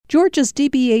Georgia's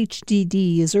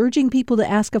DBHDD is urging people to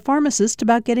ask a pharmacist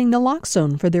about getting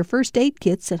naloxone for their first aid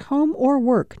kits at home or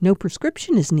work. No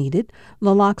prescription is needed.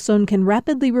 Naloxone can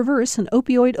rapidly reverse an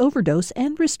opioid overdose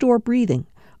and restore breathing.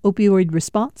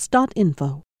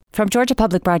 Opioidresponse.info. From Georgia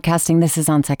Public Broadcasting, this is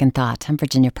On Second Thought. I'm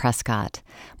Virginia Prescott.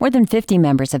 More than 50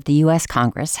 members of the U.S.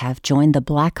 Congress have joined the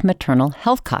Black Maternal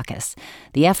Health Caucus.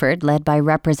 The effort, led by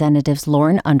Representatives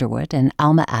Lauren Underwood and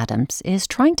Alma Adams, is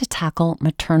trying to tackle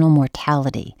maternal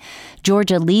mortality.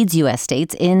 Georgia leads U.S.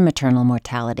 states in maternal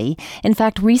mortality. In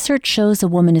fact, research shows a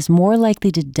woman is more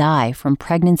likely to die from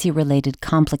pregnancy-related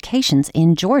complications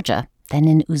in Georgia than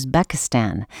in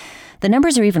Uzbekistan. The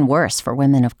numbers are even worse for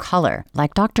women of color,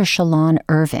 like Dr. Shalon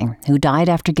Irving, who died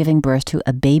after giving birth to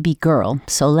a baby girl,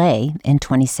 Soleil, in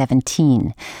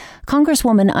 2017.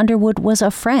 Congresswoman Underwood was a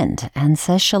friend and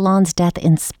says Shalon's death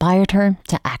inspired her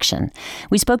to action.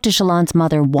 We spoke to Shalon's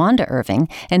mother, Wanda Irving,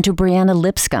 and to Brianna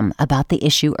Lipscomb about the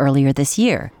issue earlier this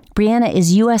year. Brianna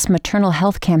is U.S. Maternal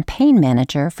Health Campaign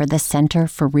Manager for the Center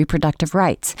for Reproductive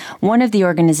Rights, one of the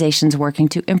organizations working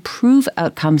to improve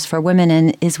outcomes for women,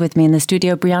 and is with me in the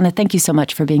studio. Brianna, thank you so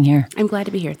much for being here. I'm glad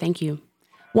to be here. Thank you.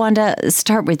 Wanda,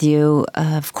 start with you.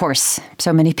 Of course,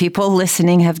 so many people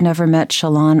listening have never met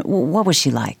Shalon. What was she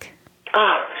like?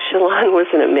 Oh, Shalon was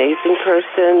an amazing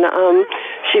person.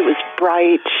 She was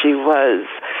bright. She was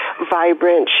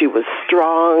vibrant. She was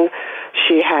strong.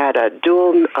 She had a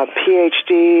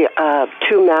PhD,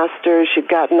 2 masters. She'd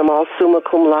gotten them all summa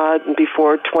cum laude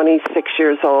before 26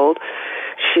 years old.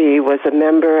 She was a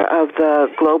member of the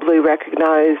globally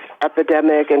recognized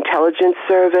Epidemic Intelligence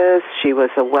Service. She was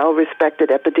a well-respected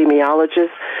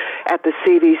epidemiologist at the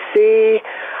CDC.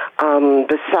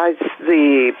 Besides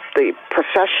the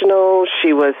professional,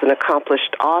 she was an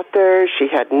accomplished author. She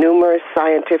had numerous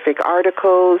scientific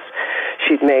articles.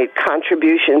 She'd made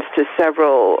contributions to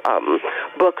several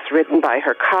books written by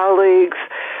her colleagues.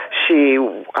 She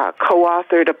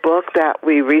co-authored a book that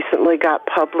we recently got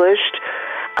published.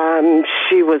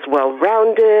 She was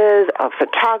well-rounded, a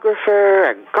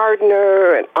photographer, a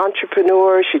gardener, an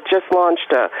entrepreneur. She just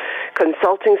launched a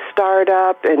consulting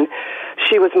startup, and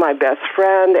she was my best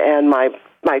friend and my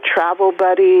travel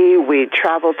buddy. We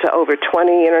traveled to over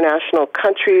 20 international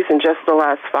countries in just the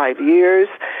last 5 years,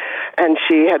 and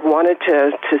she had wanted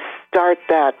to start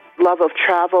that love of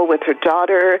travel with her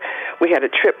daughter. We had a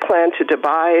trip planned to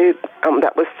Dubai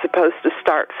that was supposed to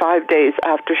start 5 days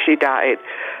after she died.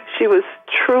 She was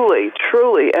truly,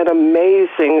 truly an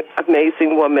amazing,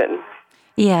 amazing woman.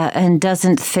 Yeah, and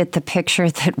doesn't fit the picture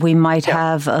that we might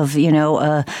have of,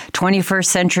 a 21st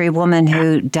century woman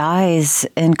who dies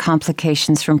in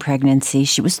complications from pregnancy.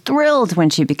 She was thrilled when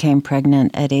she became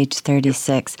pregnant at age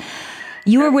 36.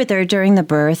 You were with her during the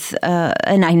birth,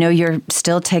 and I know you're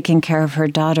still taking care of her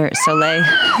daughter, Soleil,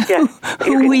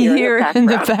 who we hear in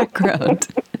the background.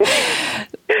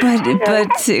 But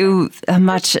to a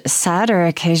much sadder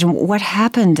occasion, what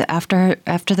happened after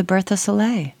the birth of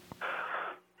Soleil?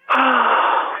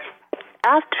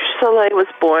 After Soleil was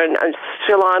born,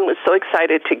 Shalon was so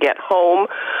excited to get home.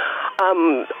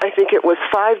 I think it was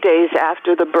 5 days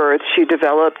after the birth, she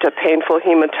developed a painful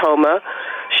hematoma.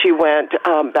 She went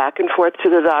back and forth to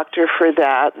the doctor for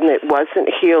that, and it wasn't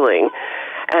healing.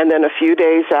 And then a few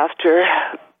days after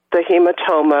the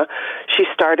hematoma, she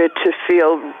started to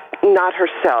feel not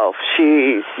herself.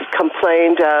 She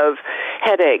complained of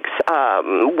headaches,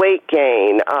 weight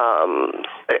gain,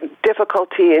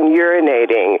 difficulty in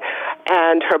urinating,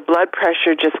 and her blood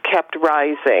pressure just kept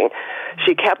rising.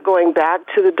 She kept going back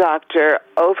to the doctor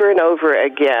over and over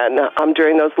again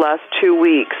during those last 2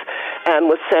 weeks, and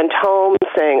was sent home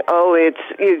saying,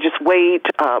 you just wait,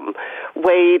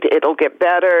 it'll get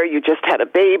better, you just had a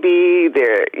baby,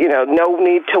 no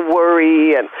need to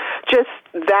worry, and just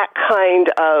that kind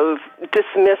of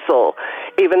dismissal,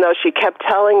 even though she kept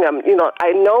telling them,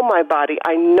 I know my body,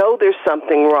 I know there's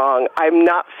something wrong, I'm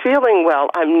not feeling well,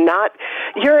 I'm not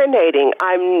urinating,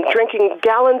 I'm drinking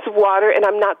gallons of water, and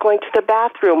I'm not going to the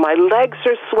bathroom, my legs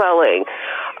are swelling,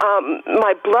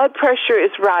 my blood pressure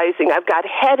is rising, I've got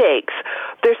headaches,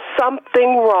 there's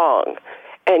something wrong.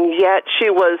 And yet she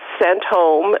was sent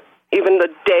home. Even the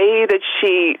day that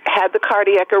she had the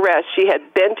cardiac arrest, she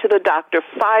had been to the doctor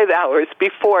 5 hours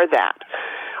before that,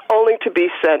 only to be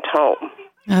sent home.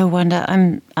 Oh, Wanda,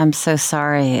 I'm so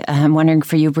sorry. I'm wondering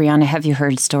for you, Brianna, have you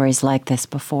heard stories like this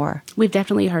before? We've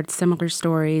definitely heard similar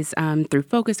stories through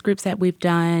focus groups that we've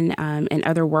done and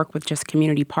other work with just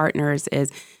community partners.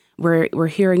 We're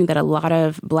hearing that a lot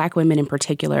of Black women in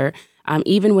particular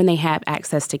even when they have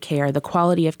access to care, the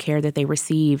quality of care that they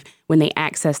receive when they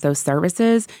access those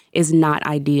services is not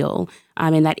ideal.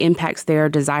 And that impacts their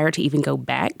desire to even go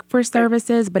back for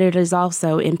services, but it is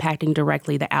also impacting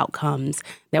directly the outcomes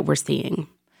that we're seeing.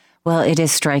 Well, it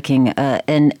is striking.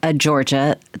 In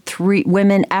Georgia,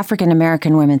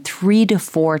 African-American women 3 to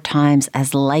 4 times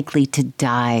as likely to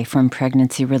die from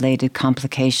pregnancy-related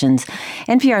complications.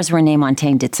 NPR's Renee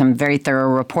Montagne did some very thorough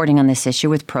reporting on this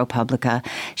issue with ProPublica.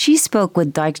 She spoke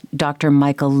with Dr.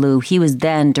 Michael Liu. He was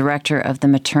then director of the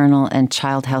Maternal and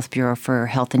Child Health Bureau for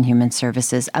Health and Human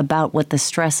Services about what the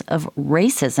stress of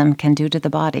racism can do to the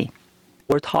body.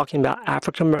 We're talking about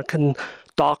African-American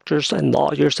doctors and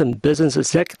lawyers and business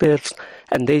executives,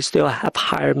 and they still have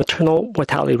higher maternal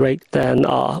mortality rate than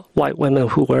white women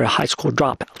who were high school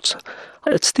dropouts.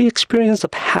 It's the experience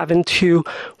of having to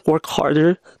work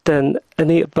harder than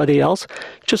anybody else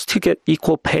just to get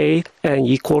equal pay and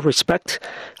equal respect.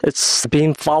 It's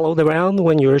being followed around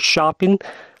when you're shopping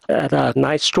at a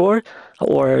nice store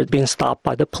or being stopped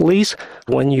by the police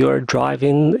when you're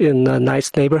driving in a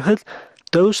nice neighborhood.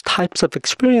 Those types of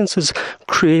experiences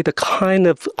create a kind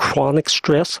of chronic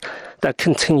stress that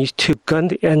continues to gun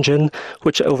the engine,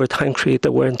 which over time create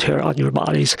the wear and tear on your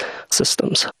body's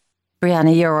systems.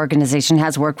 Brianna, your organization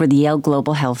has worked with the Yale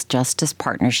Global Health Justice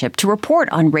Partnership to report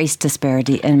on race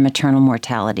disparity in maternal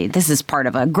mortality. This is part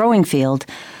of a growing field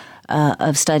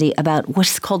of study about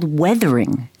what's called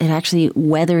weathering. It actually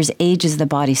weathers, ages the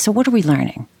body. So what are we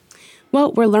learning?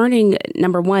 Well, we're learning,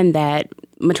 number one, that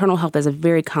maternal health is a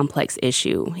very complex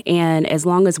issue. And as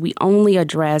long as we only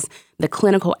address the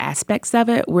clinical aspects of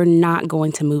it, we're not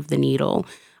going to move the needle.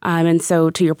 And so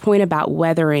to your point about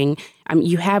weathering,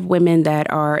 you have women that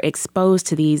are exposed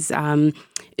to these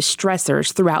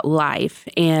stressors throughout life,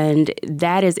 and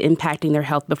that is impacting their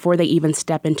health before they even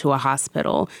step into a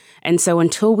hospital. And so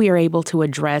until we are able to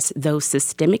address those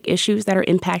systemic issues that are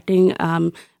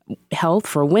impacting health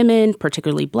for women,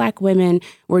 particularly Black women,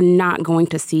 we're not going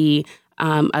to see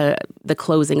the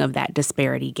closing of that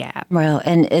disparity gap. Well,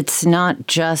 and it's not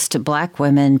just Black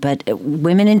women, but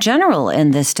women in general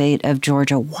in the state of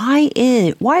Georgia. Why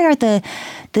are the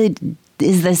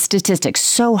statistics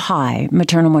so high,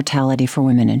 maternal mortality for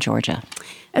women in Georgia?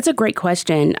 That's a great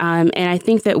question. And I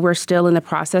think that we're still in the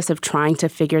process of trying to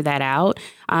figure that out.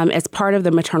 As part of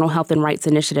the Maternal Health and Rights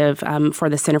Initiative for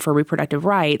the Center for Reproductive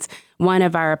Rights, one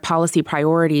of our policy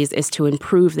priorities is to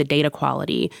improve the data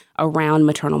quality around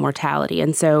maternal mortality.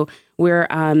 And so we're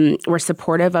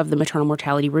supportive of the maternal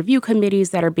mortality review committees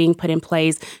that are being put in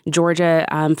place. Georgia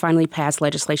finally passed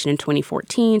legislation in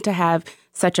 2014 to have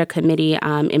such a committee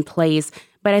in place.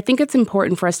 But I think it's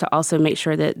important for us to also make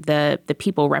sure that the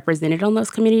people represented on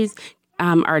those committees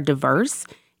are diverse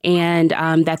and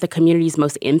that the communities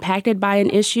most impacted by an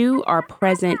issue are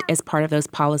present as part of those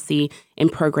policy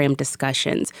and program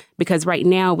discussions. Because right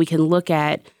now we can look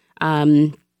at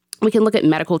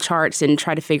medical charts and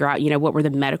try to figure out, what were the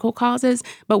medical causes,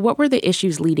 but what were the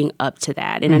issues leading up to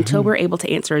that? And until we're able to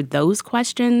answer those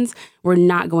questions, we're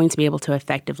not going to be able to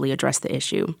effectively address the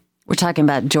issue. We're talking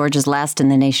about Georgia's last in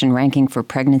the nation ranking for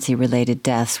pregnancy-related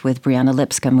deaths with Brianna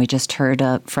Lipscomb. We just heard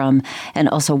from, and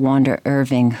also Wanda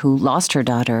Irving, who lost her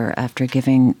daughter after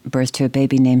giving birth to a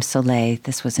baby named Soleil.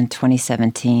 This was in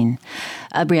 2017.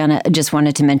 Brianna, I just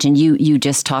wanted to mention, you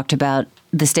just talked about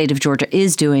the state of Georgia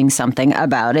is doing something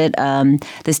about it.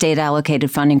 The state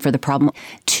allocated funding for the problem,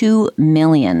 $2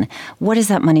 million. What is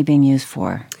that money being used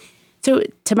for? So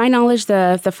to my knowledge,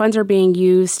 the funds are being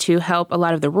used to help a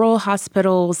lot of the rural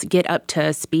hospitals get up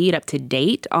to speed, up to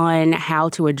date on how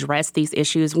to address these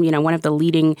issues. One of the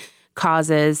leading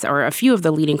causes, or a few of the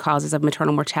leading causes of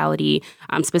maternal mortality,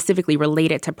 specifically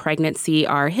related to pregnancy,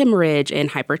 are hemorrhage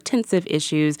and hypertensive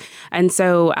issues. And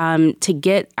so to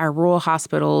get our rural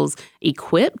hospitals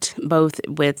equipped, both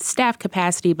with staff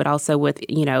capacity, but also with,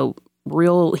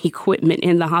 real equipment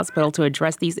in the hospital to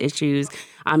address these issues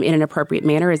in an appropriate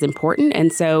manner is important.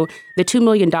 And so the $2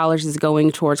 million is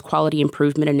going towards quality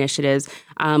improvement initiatives,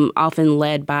 often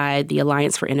led by the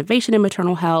Alliance for Innovation in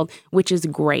Maternal Health, which is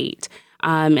great.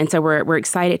 And so we're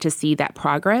excited to see that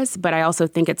progress. But I also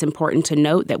think it's important to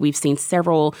note that we've seen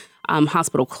several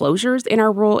hospital closures in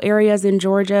our rural areas in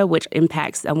Georgia, which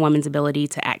impacts a woman's ability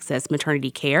to access maternity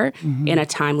care in a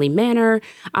timely manner.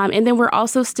 And then we're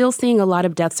also still seeing a lot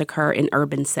of deaths occur in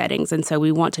urban settings. And so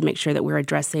we want to make sure that we're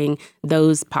addressing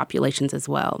those populations as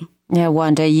well. Yeah,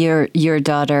 Wanda, your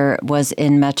daughter was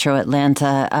in Metro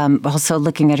Atlanta. Also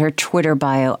looking at her Twitter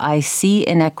bio, I see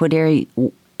inequity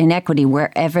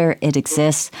wherever it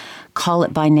exists, call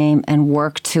it by name, and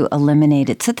work to eliminate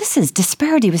it. So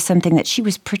disparity was something that she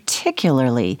was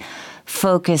particularly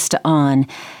focused on.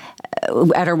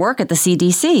 at her work at the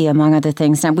CDC, among other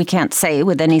things. Now, we can't say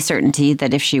with any certainty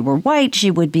that if she were white,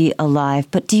 she would be alive.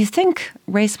 But do you think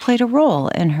race played a role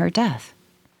in her death?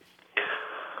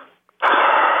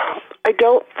 I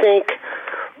don't think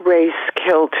race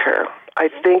killed her. I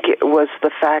think it was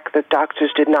the fact that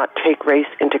doctors did not take race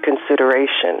into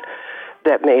consideration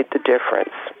that made the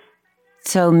difference.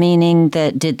 So meaning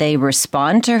that did they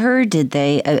respond to her? Did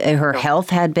they, her health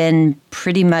had been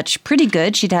pretty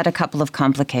good. She'd had a couple of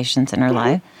complications in her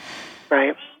life.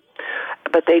 Right.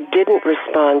 But they didn't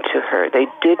respond to her. They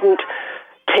didn't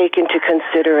take into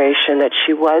consideration that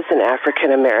she was an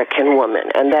African-American woman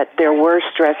and that there were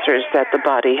stressors that the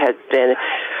body had been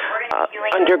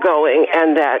undergoing,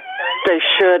 and that they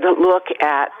should look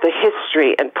at the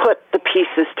history and put the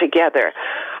pieces together.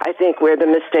 I think where the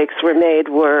mistakes were made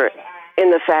were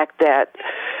in the fact that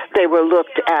they were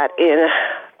looked at in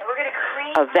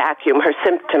a vacuum. Her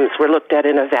symptoms were looked at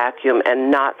in a vacuum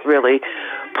and not really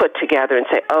put together and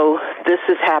say, oh, this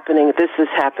is happening,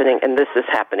 and this is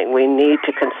happening. We need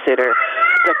to consider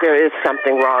that there is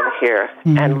something wrong here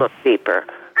and look deeper.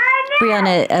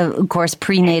 Brianna, of course,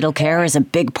 prenatal care is a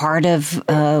big part of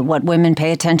what women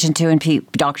pay attention to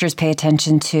and doctors pay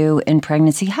attention to in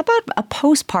pregnancy. How about a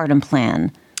postpartum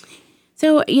plan?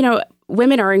 So,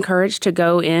 women are encouraged to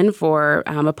go in for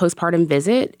a postpartum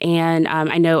visit. And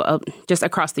I know just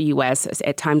across the U.S.,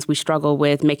 at times we struggle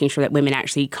with making sure that women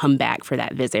actually come back for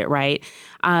that visit, right?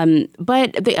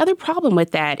 But the other problem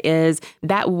with that is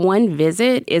that one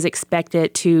visit is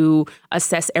expected to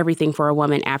assess everything for a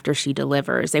woman after she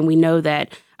delivers. And we know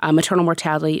that maternal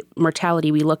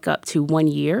mortality, we look up to 1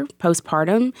 year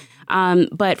postpartum.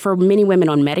 But for many women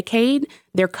on Medicaid,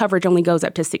 their coverage only goes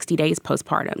up to 60 days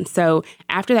postpartum. So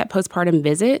after that postpartum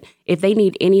visit, if they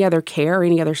need any other care or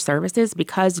any other services,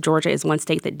 because Georgia is one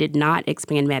state that did not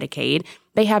expand Medicaid,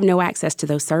 they have no access to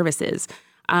those services.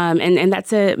 And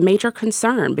that's a major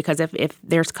concern, because if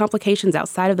there's complications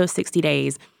outside of those 60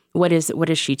 days, what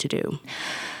is she to do?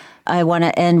 I want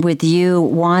to end with you,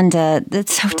 Wanda.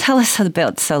 So tell us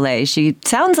about Soleil. She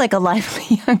sounds like a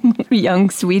lively young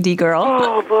sweetie girl.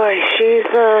 Oh, boy. She's,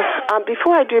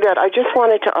 before I do that, I just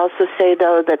wanted to also say,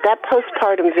 though, that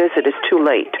postpartum visit is too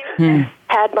late.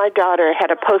 Had my daughter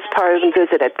had a postpartum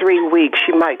visit at 3 weeks,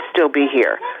 she might still be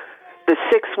here. The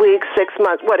 6 weeks, 6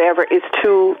 months, whatever, is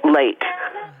too late.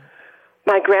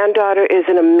 My granddaughter is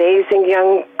an amazing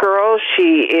young girl.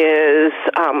 She is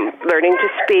learning to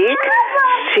speak.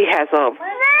 She has a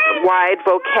wide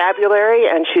vocabulary,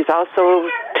 and she's also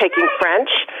taking French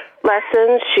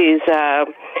lessons. She's a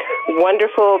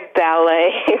wonderful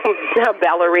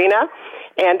ballerina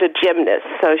and a gymnast.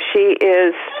 So she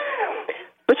is,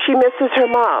 but she misses her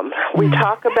mom. We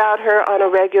talk about her on a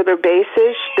regular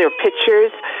basis. There are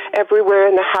pictures everywhere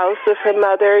in the house of her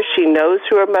mother. She knows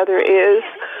who her mother is.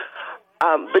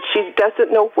 But she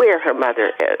doesn't know where her mother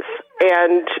is.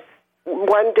 And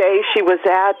one day she was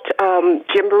at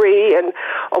Gymboree, and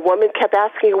a woman kept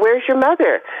asking, where's your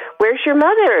mother? Where's your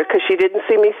mother? Because she didn't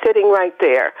see me sitting right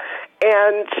there.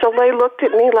 And Soleil looked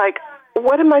at me like,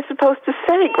 what am I supposed to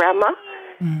say, Grandma?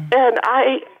 And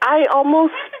I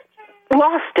almost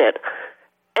lost it.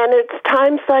 And it's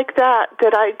times like that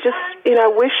I just,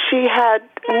 wish she had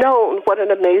known what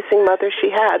an amazing mother she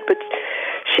had. But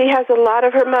she has a lot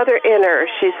of her mother in her.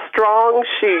 She's strong,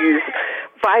 she's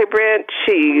vibrant,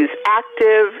 she's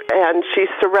active, and she's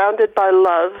surrounded by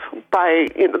love, by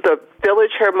the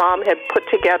village her mom had put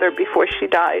together before she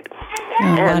died,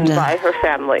 and Wanda, by her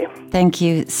family. Thank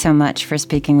you so much for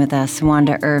speaking with us,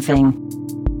 Wanda Irving.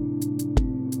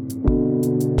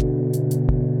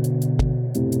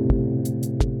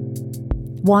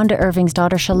 Wanda Irving's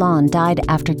daughter, Shalon, died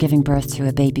after giving birth to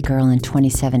a baby girl in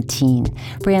 2017.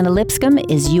 Brianna Lipscomb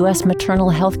is U.S. Maternal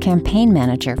Health Campaign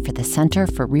Manager for the Center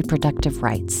for Reproductive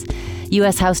Rights.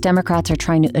 U.S. House Democrats are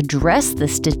trying to address the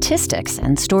statistics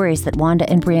and stories that Wanda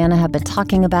and Brianna have been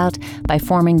talking about by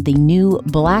forming the new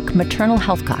Black Maternal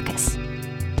Health Caucus.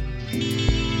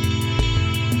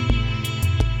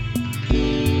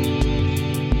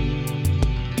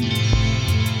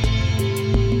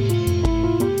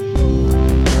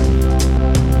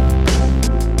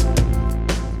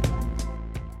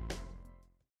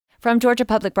 From Georgia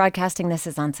Public Broadcasting, this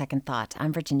is On Second Thought.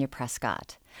 I'm Virginia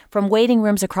Prescott. From waiting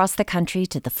rooms across the country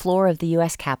to the floor of the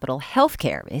U.S. Capitol,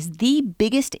 healthcare is the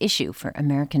biggest issue for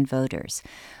American voters.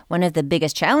 One of the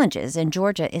biggest challenges in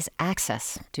Georgia is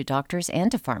access to doctors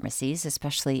and to pharmacies,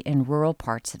 especially in rural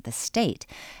parts of the state.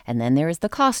 And then there is the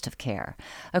cost of care.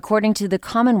 According to the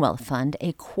Commonwealth Fund,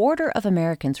 a quarter of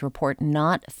Americans report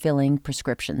not filling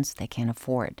prescriptions they can't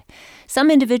afford.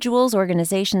 Some individuals,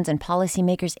 organizations, and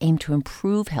policymakers aim to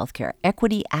improve healthcare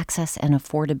equity, access, and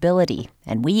affordability.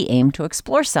 And we aim to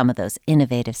explore some of those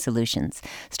innovative solutions,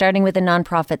 starting with a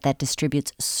nonprofit that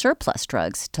distributes surplus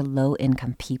drugs to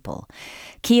low-income people.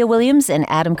 Kia Williams and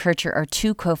Adam Kircher are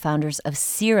two co-founders of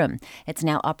Serum. It's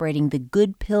now operating the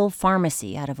Good Pill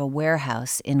Pharmacy out of a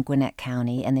warehouse in Gwinnett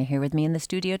County, and they're here with me in the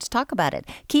studio to talk about it.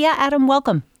 Kia, Adam,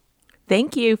 welcome.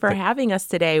 Thank you for having us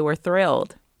today. We're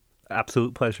thrilled.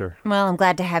 Absolute pleasure. Well, I'm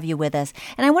glad to have you with us.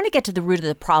 And I want to get to the root of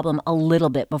the problem a little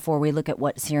bit before we look at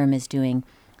what Serum is doing.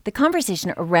 The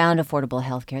conversation around affordable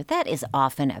healthcare, that is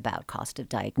often about cost of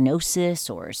diagnosis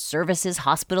or services,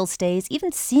 hospital stays,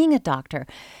 even seeing a doctor.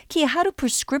 Kia, how do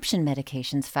prescription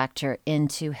medications factor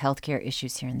into healthcare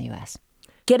issues here in the U.S.?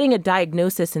 Getting a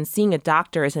diagnosis and seeing a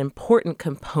doctor is an important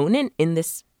component in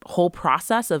this whole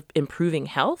process of improving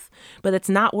health, but it's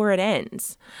not where it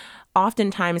ends.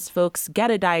 Oftentimes, folks get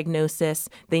a diagnosis,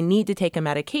 they need to take a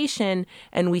medication,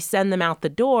 and we send them out the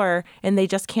door, and they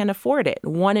just can't afford it.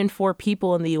 1 in 4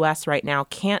 people in the U.S. right now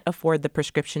can't afford the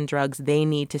prescription drugs they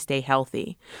need to stay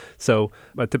healthy. So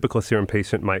a typical Serum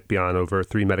patient might be on over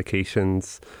 3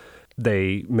 medications.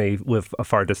 They may live a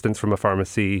far distance from a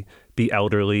pharmacy, be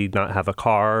elderly, not have a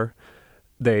car.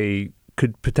 They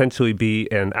could potentially be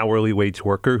an hourly wage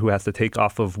worker who has to take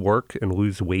off of work and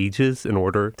lose wages in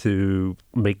order to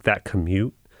make that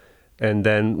commute. And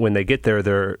then when they get there,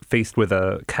 they're faced with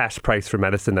a cash price for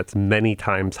medicine that's many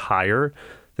times higher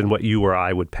than what you or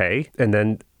I would pay. And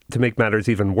then to make matters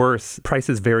even worse,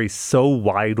 prices vary so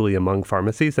widely among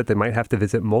pharmacies that they might have to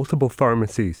visit multiple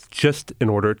pharmacies just in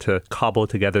order to cobble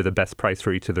together the best price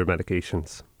for each of their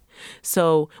medications.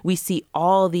 So we see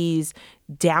all these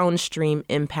downstream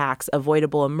impacts,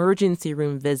 avoidable emergency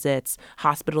room visits,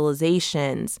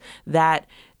 hospitalizations, that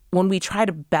when we try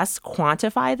to best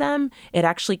quantify them, it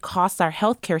actually costs our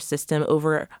healthcare system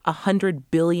over $100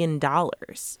 billion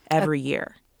every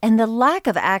year. And the lack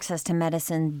of access to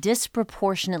medicine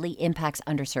disproportionately impacts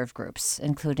underserved groups,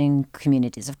 including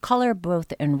communities of color,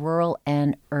 both in rural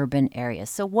and urban areas.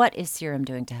 So what is Serum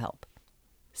doing to help?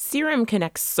 Serum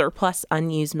connects surplus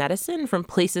unused medicine from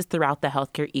places throughout the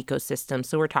healthcare ecosystem.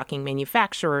 So we're talking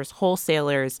manufacturers,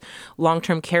 wholesalers,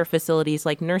 long-term care facilities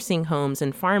like nursing homes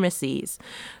and pharmacies.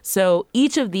 So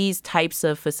each of these types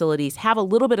of facilities have a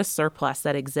little bit of surplus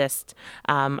that exists,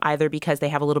 either because they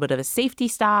have a little bit of a safety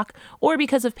stock or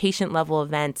because of patient-level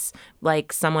events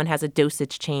like someone has a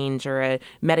dosage change or a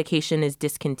medication is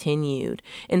discontinued.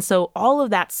 And so all of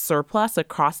that surplus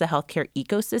across the healthcare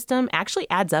ecosystem actually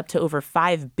adds up to over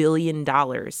 $5 billion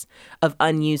of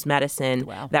unused medicine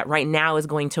that right now is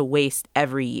going to waste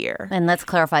every year. And let's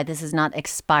clarify, this is not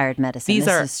expired medicine. This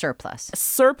is surplus.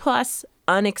 Surplus,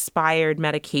 unexpired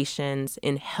medications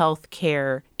in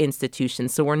healthcare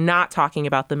institutions. So we're not talking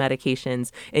about the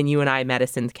medications in you and I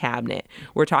medicine's cabinet.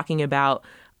 We're talking about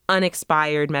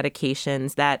unexpired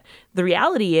medications that the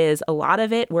reality is a lot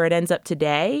of it where it ends up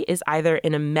today is either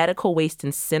in a medical waste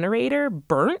incinerator,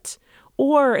 burnt,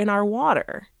 or in our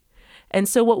water. And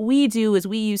so what we do is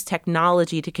we use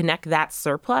technology to connect that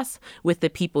surplus with the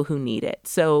people who need it.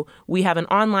 So we have an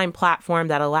online platform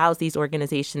that allows these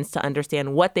organizations to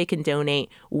understand what they can donate,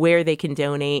 where they can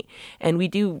donate. And we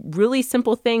do really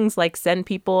simple things like send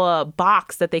people a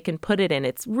box that they can put it in.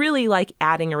 It's really like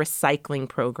adding a recycling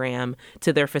program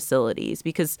to their facilities,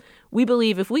 because we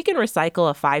believe if we can recycle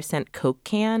a 5-cent Coke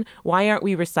can, why aren't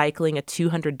we recycling a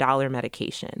 $200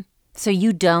 medication? So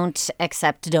you don't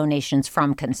accept donations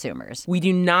from consumers? We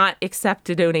do not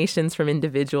accept donations from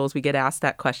individuals. We get asked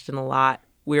that question a lot.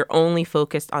 We're only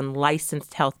focused on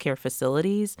licensed healthcare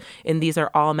facilities, and these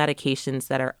are all medications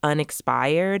that are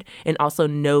unexpired and also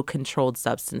no controlled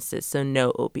substances, so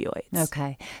no opioids.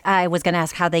 Okay. I was going to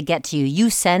ask how they get to you.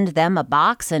 You send them a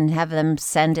box and have them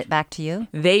send it back to you?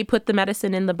 They put the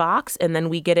medicine in the box, and then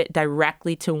we get it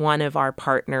directly to one of our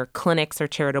partner clinics or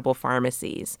charitable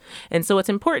pharmacies. And so what's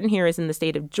important here is in the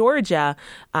state of Georgia,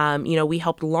 we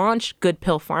helped launch Good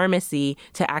Pill Pharmacy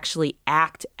to actually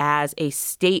act as a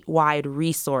statewide resource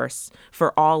resource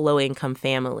for all low-income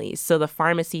families. So the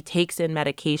pharmacy takes in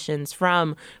medications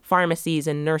from pharmacies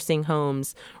and nursing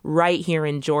homes right here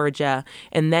in Georgia.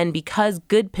 And then because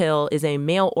Good Pill is a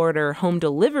mail-order home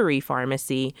delivery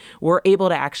pharmacy, we're able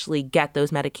to actually get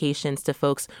those medications to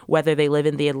folks whether they live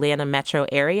in the Atlanta metro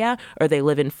area or they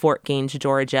live in Fort Gaines,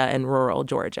 Georgia, and rural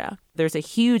Georgia. There's a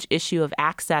huge issue of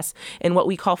access in what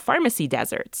we call pharmacy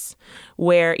deserts,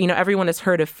 where, everyone has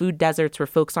heard of food deserts where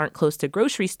folks aren't close to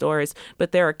grocery stores,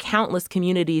 but there are countless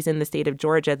communities in the state of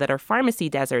Georgia that are pharmacy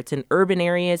deserts. In urban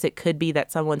areas, it could be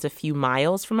that someone's a few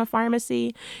miles from a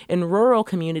pharmacy. In rural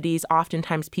communities,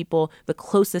 oftentimes the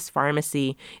closest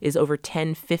pharmacy is over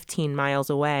 10, 15 miles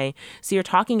away. So you're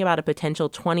talking about a potential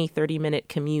 20, 30-minute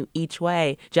commute each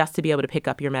way just to be able to pick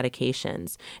up your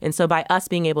medications. And so by us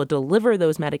being able to deliver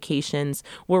those medications,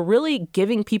 we're really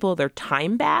giving people their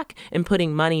time back and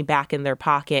putting money back in their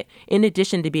pocket, in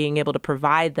addition to being able to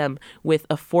provide them with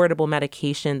affordable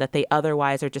medication that they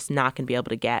otherwise are just not going to be able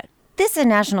to get. This is a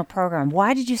national program.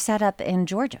 Why did you set up in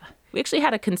Georgia? We actually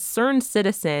had a concerned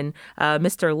citizen,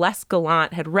 Mr. Les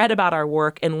Gallant, had read about our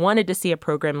work and wanted to see a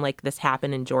program like this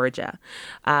happen in Georgia.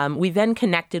 We then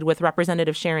connected with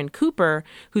Representative Sharon Cooper,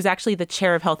 who's actually the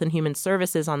chair of Health and Human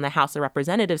Services on the House of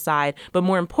Representatives side. But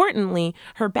more importantly,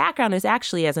 her background is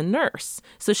actually as a nurse.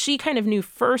 So she kind of knew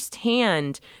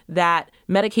firsthand that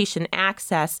medication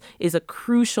access is a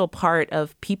crucial part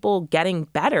of people getting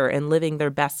better and living their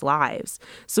best lives.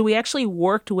 So we actually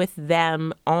worked with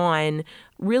them on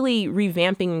really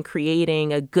revamping and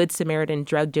creating a Good Samaritan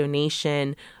drug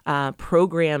donation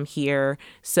program here.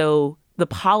 So the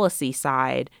policy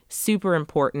side, super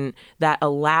important, that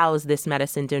allows this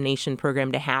medicine donation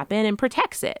program to happen and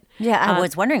protects it. Yeah, I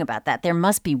was wondering about that. There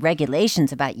must be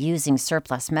regulations about using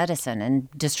surplus medicine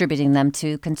and distributing them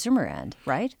to consumer end,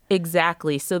 right?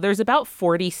 Exactly. So there's about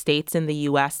 40 states in the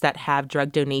U.S. that have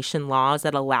drug donation laws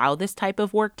that allow this type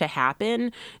of work to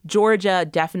happen. Georgia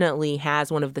definitely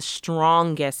has one of the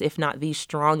strongest, if not the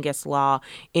strongest law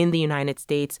in the United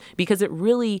States, because it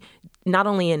really not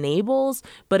only enables,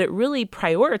 but it really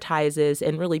prioritizes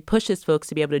and really pushes folks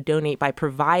to be able to donate by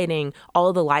providing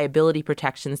all the liability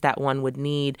protections that one would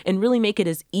need and really make it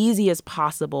as easy as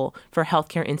possible for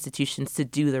healthcare institutions to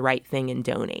do the right thing and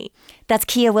donate. That's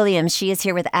Kia Williams. She is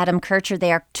here with Adam Kircher.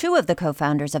 They are two of the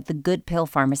co-founders of the Good Pill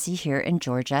Pharmacy here in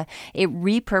Georgia. It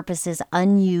repurposes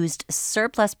unused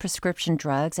surplus prescription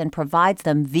drugs and provides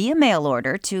them via mail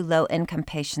order to low-income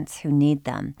patients who need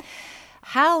them.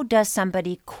 How does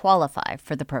somebody qualify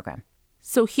for the program?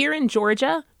 So here in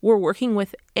Georgia, we're working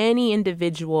with any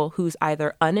individual who's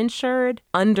either uninsured,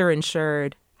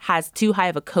 underinsured, has too high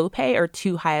of a copay or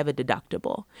too high of a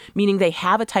deductible, meaning they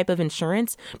have a type of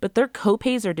insurance, but their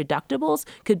copays or deductibles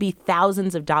could be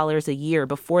thousands of dollars a year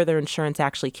before their insurance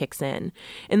actually kicks in.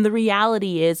 And the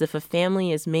reality is, if a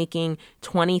family is making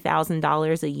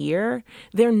 $20,000 a year,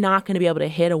 they're not going to be able to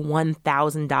hit a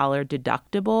 $1,000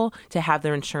 deductible to have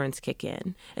their insurance kick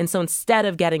in. And so instead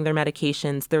of getting their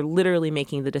medications, they're literally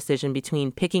making the decision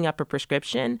between picking up a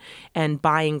prescription and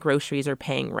buying groceries or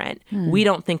paying rent. We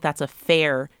don't think that's a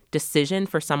fair decision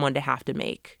for someone to have to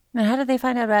make. And how do they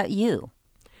find out about you?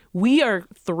 We are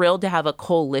thrilled to have a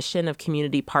coalition of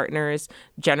community partners.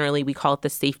 Generally, we call it the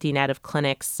safety net of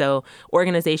clinics. So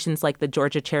organizations like the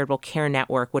Georgia Charitable Care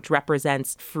Network, which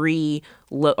represents free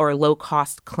or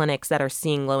low-cost clinics that are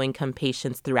seeing low-income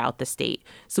patients throughout the state.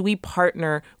 So we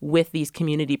partner with these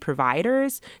community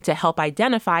providers to help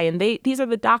identify, and these are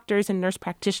the doctors and nurse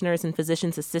practitioners and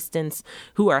physician's assistants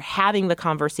who are having the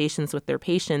conversations with their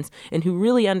patients and who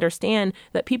really understand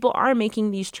that people are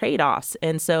making these trade-offs.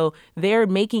 And so they're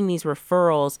making these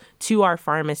referrals to our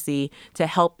pharmacy to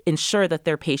help ensure that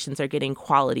their patients are getting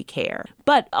quality care.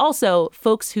 But also,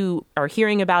 folks who are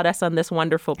hearing about us on this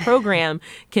wonderful program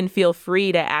can feel free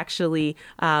to actually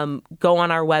go on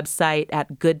our website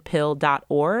at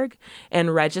goodpill.org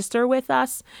and register with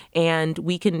us, and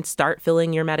we can start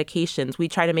filling your medications. We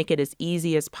try to make it as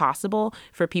easy as possible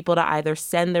for people to either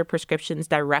send their prescriptions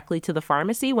directly to the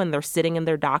pharmacy when they're sitting in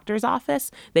their doctor's office.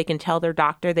 They can tell their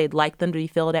doctor they'd like them to be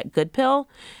filled at Good Pill,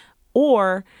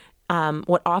 or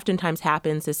what oftentimes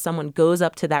happens is someone goes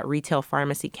up to that retail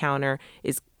pharmacy counter,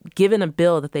 is given a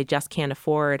bill that they just can't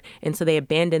afford, and so they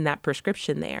abandon that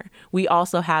prescription there. We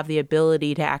also have the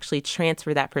ability to actually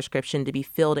transfer that prescription to be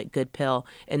filled at Good Pill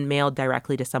and mailed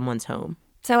directly to someone's home.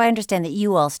 So I understand that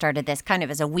you all started this kind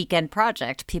of as a weekend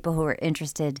project, people who are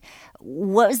interested.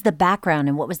 What was the background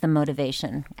and what was the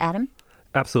motivation? Adam?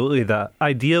 Absolutely. The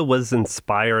idea was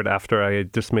inspired after I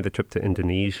had just made a trip to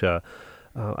Indonesia.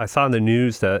 I saw in the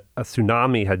news that a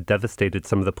tsunami had devastated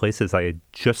some of the places I had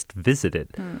just visited.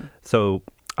 So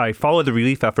I followed the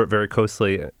relief effort very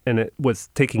closely, and it was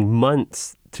taking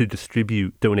months to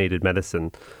distribute donated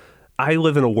medicine. I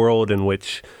live in a world in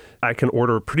which I can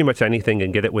order pretty much anything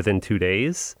and get it within 2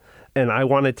 days. And I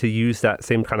wanted to use that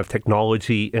same kind of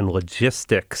technology and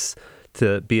logistics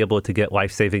to be able to get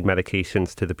life-saving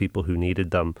medications to the people who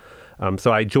needed them.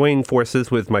 So I joined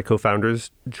forces with my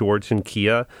co-founders, George and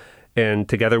Kia, and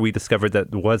together we discovered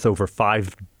that there was over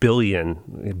 $5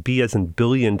 billion, B as in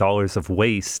billion dollars of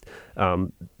waste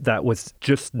that was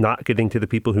just not getting to the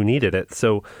people who needed it.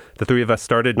 So the three of us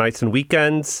started nights and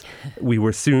weekends. We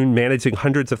were soon managing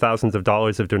hundreds of thousands of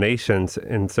dollars of donations.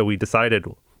 And so we decided,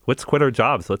 let's quit our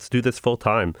jobs. Let's do this full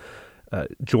time.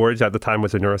 George at the time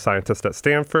was a neuroscientist at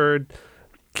Stanford.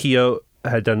 Kia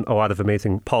had done a lot of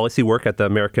amazing policy work at the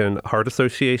American Heart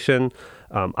Association.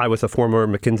 I was a former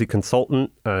McKinsey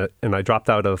consultant, and I dropped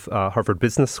out of Harvard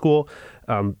Business School.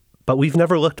 But we've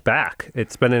never looked back.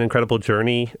 It's been an incredible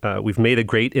journey. We've made a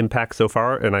great impact so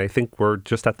far, and I think we're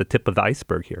just at the tip of the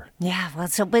iceberg here. Yeah, well,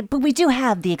 but we do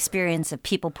have the experience of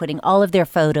people putting all of their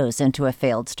photos into a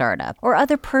failed startup or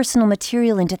other personal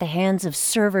material into the hands of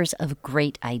servers of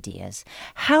great ideas.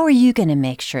 How are you going to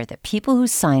make sure that people who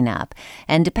sign up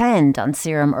and depend on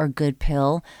Serum or Good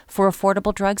Pill for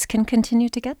affordable drugs can continue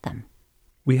to get them?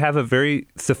 We have a very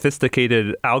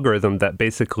sophisticated algorithm that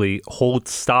basically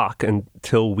holds stock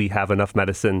until we have enough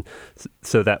medicine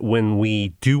so that when we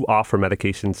do offer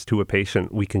medications to a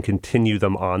patient, we can continue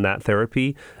them on that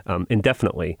therapy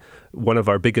indefinitely. One of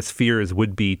our biggest fears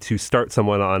would be to start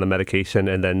someone on a medication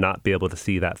and then not be able to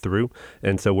see that through.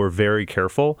 And so we're very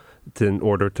careful in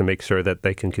order to make sure that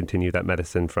they can continue that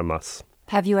medicine from us.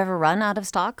 Have you ever run out of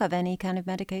stock of any kind of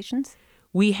medications?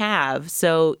 We have.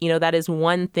 So, that is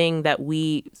one thing that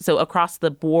so across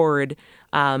the board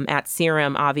at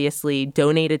Serum, obviously,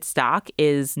 donated stock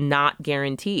is not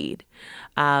guaranteed.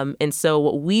 And so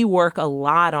what we work a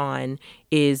lot on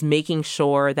is making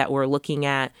sure that we're looking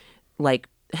at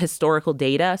historical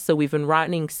data. So we've been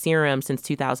running Serum since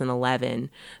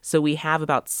 2011. So we have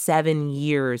about 7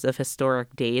 years of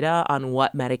historic data on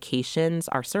what medications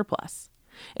are surplus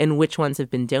and which ones have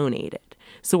been donated.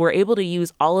 So we're able to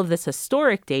use all of this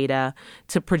historic data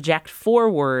to project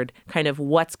forward kind of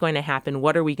what's going to happen,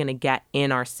 what are we going to get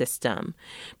in our system.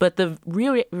 But the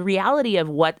reality of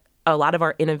what a lot of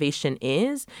our innovation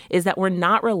is that we're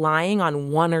not relying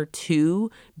on one or two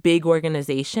big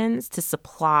organizations to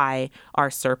supply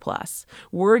our surplus.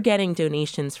 We're getting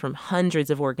donations from hundreds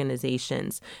of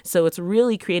organizations. So it's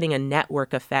really creating a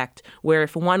network effect where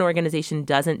if one organization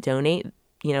doesn't donate,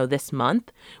 this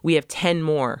month, we have 10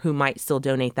 more who might still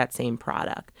donate that same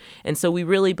product. And so we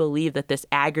really believe that this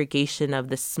aggregation of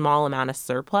this small amount of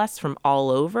surplus from all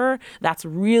over, that's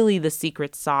really the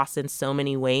secret sauce in so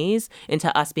many ways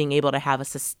into us being able to have a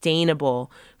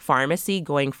sustainable pharmacy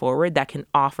going forward that can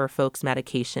offer folks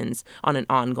medications on an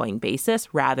ongoing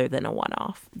basis rather than a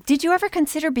one-off. Did you ever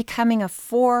consider becoming a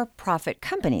for-profit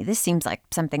company? This seems like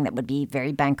something that would be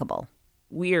very bankable.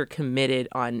 We are committed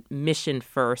on mission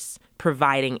first,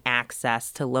 providing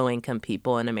access to low-income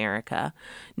people in America.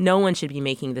 No one should be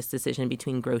making this decision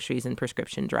between groceries and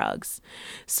prescription drugs.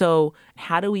 So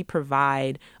how do we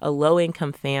provide a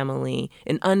low-income family,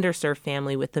 an underserved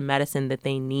family with the medicine that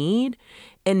they need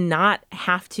and not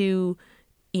have to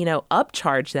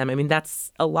upcharge them? I mean,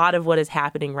 that's a lot of what is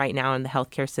happening right now in the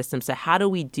healthcare system. So how do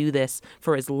we do this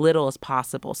for as little as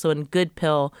possible? So in Good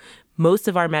Pill, most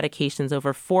of our medications,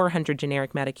 over 400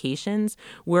 generic medications,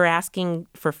 we're asking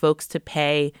for folks to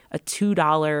pay a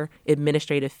 $2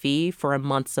 administrative fee for a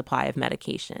month's supply of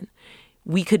medication.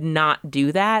 We could not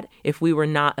do that if we were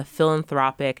not a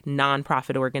philanthropic,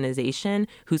 nonprofit organization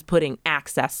who's putting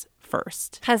access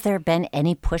first. Has there been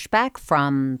any pushback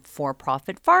from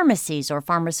for-profit pharmacies or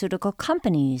pharmaceutical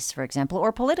companies, for example,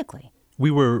 or politically?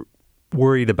 We were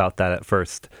worried about that at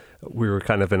first. We were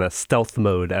kind of in a stealth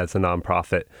mode as a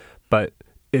nonprofit. But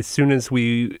as soon as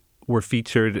we were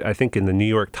featured, I think in the New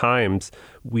York Times,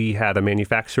 we had a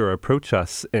manufacturer approach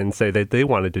us and say that they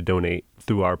wanted to donate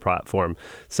through our platform.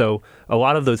 So a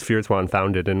lot of those fears were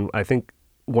unfounded. And I think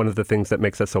one of the things that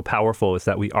makes us so powerful is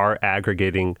that we are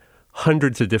aggregating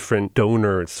hundreds of different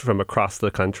donors from across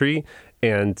the country,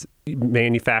 and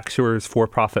manufacturers,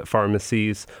 for-profit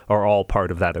pharmacies are all part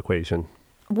of that equation.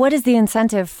 What is the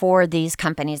incentive for these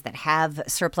companies that have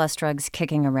surplus drugs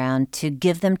kicking around to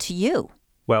give them to you?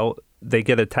 Well, they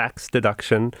get a tax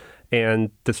deduction,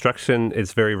 and destruction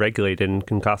is very regulated and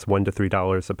can cost $1 to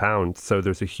 $3 a pound. So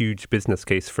there's a huge business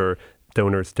case for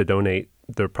donors to donate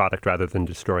their product rather than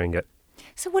destroying it.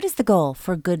 So what is the goal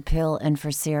for Good Pill and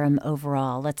for Serum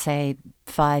overall? Let's say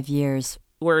 5 years.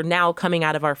 we're now coming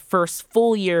out of our first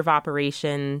full year of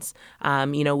operations.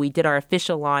 We did our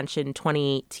official launch in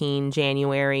 2018,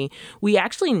 January. We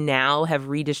actually now have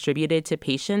redistributed to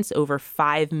patients over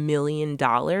 $5 million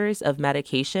of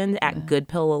medication at Good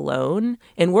Pill alone.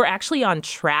 And we're actually on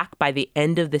track by the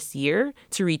end of this year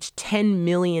to reach $10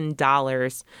 million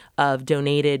of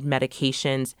donated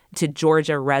medications to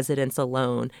Georgia residents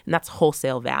alone. And that's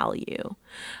wholesale value.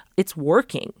 It's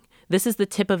working. This is the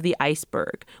tip of the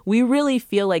iceberg. We really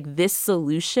feel like this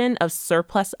solution of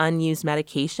surplus unused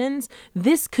medications,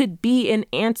 this could be an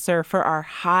answer for our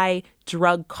high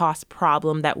drug cost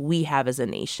problem that we have as a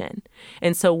nation.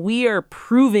 And so we are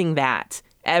proving that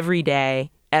every day,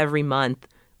 every month,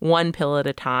 one pill at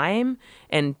a time,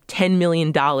 and $10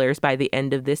 million by the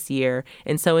end of this year.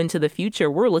 And so into the future,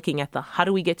 we're looking at how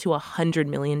do we get to $100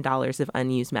 million of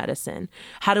unused medicine?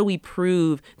 How do we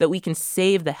prove that we can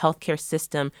save the healthcare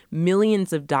system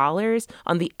millions of dollars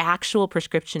on the actual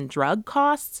prescription drug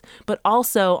costs, but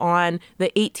also on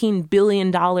the $18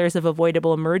 billion of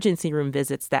avoidable emergency room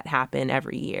visits that happen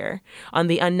every year, on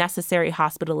the unnecessary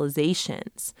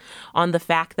hospitalizations, on the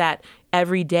fact that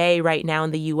every day right now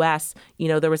in the U.S.,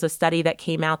 there was a study that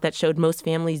came out that showed most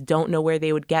families don't know where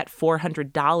they would get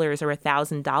 $400 or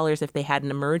 $1,000 if they had an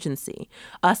emergency.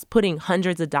 Us putting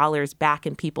hundreds of dollars back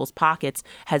in people's pockets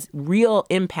has real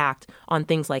impact on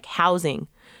things like housing,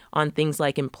 on things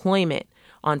like employment,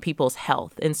 on people's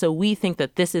health. And so we think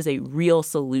that this is a real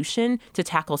solution to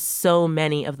tackle so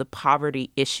many of the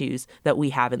poverty issues that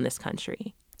we have in this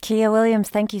country. Kia Williams,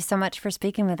 thank you so much for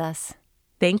speaking with us.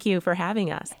 Thank you for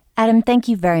having us. Adam, thank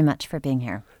you very much for being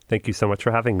here. Thank you so much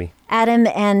for having me. Adam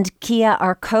and Kia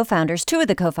are co-founders, two of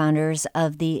the co-founders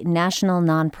of the national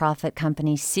nonprofit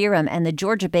company Serum and the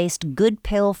Georgia-based Good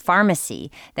Pill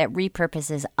Pharmacy that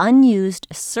repurposes unused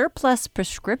surplus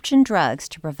prescription drugs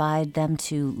to provide them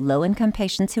to low-income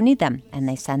patients who need them, and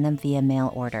they send them via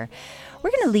mail order.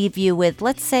 We're going to leave you with,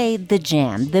 let's say, the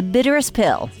jam, the bitterest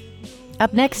pill.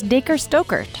 Up next, Dacre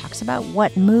Stoker talks about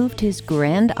what moved his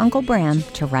grand Uncle Bram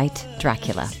to write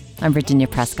Dracula. I'm Virginia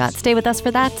Prescott. Stay with us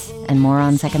for that and more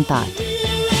on Second Thought.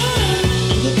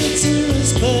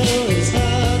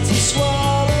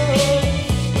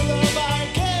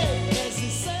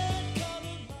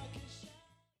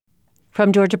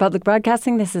 From Georgia Public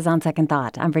Broadcasting, this is On Second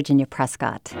Thought. I'm Virginia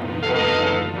Prescott.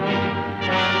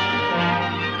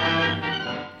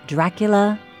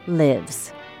 Dracula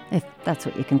Lives, if that's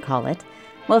what you can call it.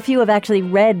 Well, if you have actually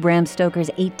read Bram Stoker's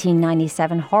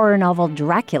 1897 horror novel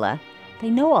Dracula, they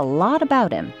know a lot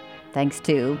about him, thanks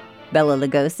to Bela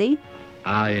Lugosi.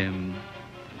 I am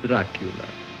Dracula.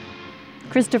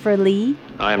 Christopher Lee.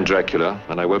 I am Dracula,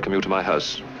 and I welcome you to my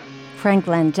house. Frank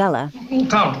Langella.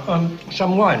 Count,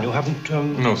 some wine. You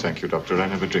haven't, No, thank you, Doctor. I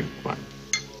never drink wine.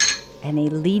 And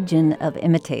a legion of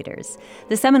imitators.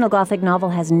 The seminal Gothic novel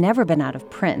has never been out of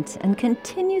print and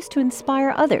continues to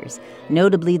inspire others,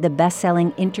 notably the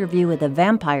best-selling Interview with a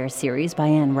Vampire series by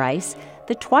Anne Rice,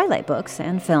 the Twilight books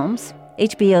and films,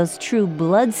 HBO's True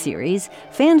Blood series,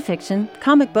 fan fiction,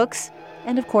 comic books,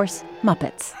 and, of course,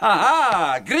 Muppets.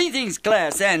 Aha! Greetings,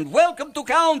 class, and welcome to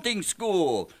counting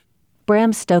school.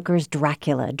 Bram Stoker's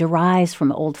Dracula derives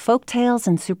from old folk tales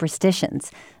and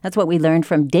superstitions. That's what we learned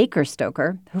from Dacre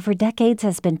Stoker, who for decades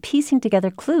has been piecing together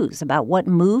clues about what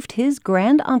moved his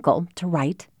grand uncle to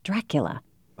write Dracula.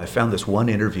 I found this one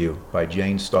interview by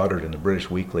Jane Stoddard in the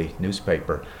British Weekly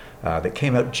newspaper that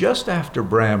came out just after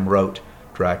Bram wrote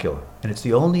Dracula. And it's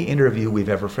the only interview we've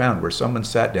ever found where someone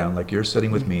sat down, like you're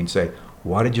sitting with me, and say,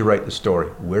 why did you write the story?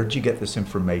 Where did you get this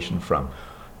information from?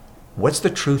 What's the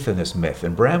truth in this myth?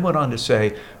 And Bram went on to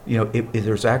say,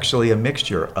 there's actually a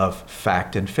mixture of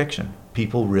fact and fiction.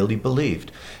 People really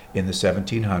believed in the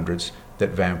 1700s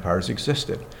that vampires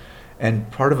existed. And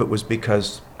part of it was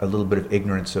because a little bit of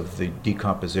ignorance of the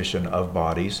decomposition of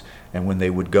bodies, and when they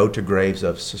would go to graves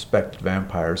of suspected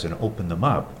vampires and open them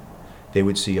up, they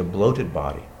would see a bloated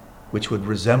body, which would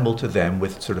resemble to them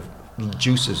with sort of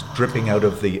juices dripping out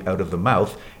of the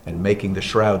mouth and making the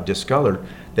shroud discolored,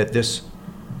 that this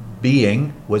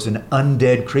being was an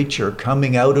undead creature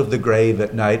coming out of the grave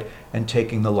at night and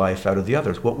taking the life out of the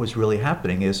others. What was really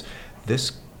happening is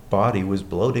this body was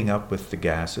bloating up with the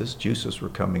gases, juices were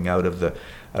coming out of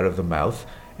the mouth,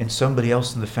 and somebody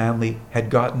else in the family had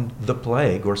gotten the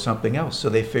plague or something else. So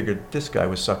they figured this guy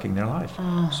was sucking their life.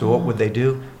 Uh-huh. So what would they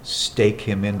do? Stake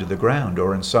him into the ground,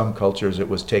 or in some cultures it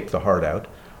was take the heart out,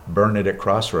 burn it at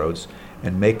crossroads,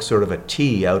 and make sort of a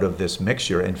tea out of this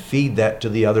mixture and feed that to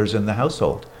the others in the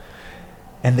household.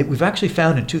 And that we've actually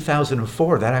found in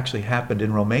 2004 that actually happened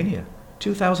in Romania.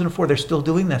 2004, they're still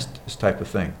doing this type of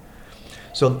thing.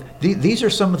 So these are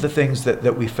some of the things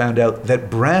that we found out that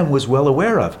Bram was well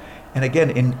aware of. And again,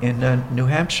 in New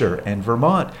Hampshire and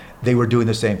Vermont, they were doing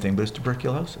the same thing, but it's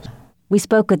tuberculosis. We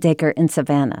spoke with Dacre in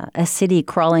Savannah, a city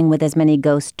crawling with as many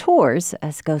ghost tours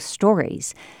as ghost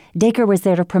stories. Dacre was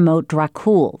there to promote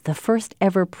Dracul, the first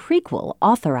ever prequel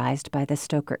authorized by the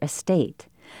Stoker estate.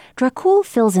 Dracul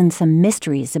fills in some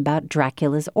mysteries about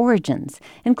Dracula's origins,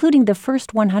 including the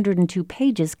first 102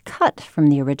 pages cut from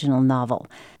the original novel,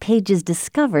 pages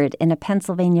discovered in a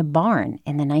Pennsylvania barn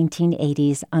in the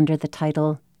 1980s under the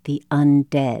title The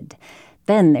Undead.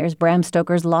 Then there's Bram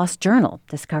Stoker's Lost Journal,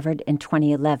 discovered in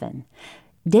 2011.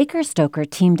 Dacre Stoker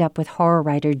teamed up with horror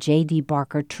writer J.D.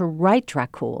 Barker to write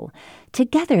Dracul.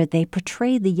 Together, they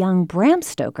portray the young Bram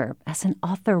Stoker as an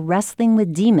author wrestling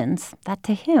with demons that,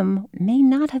 to him, may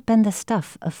not have been the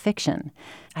stuff of fiction.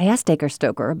 I asked Dacre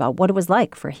Stoker about what it was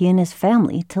like for he and his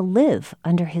family to live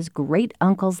under his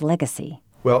great-uncle's legacy.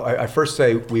 Well, I first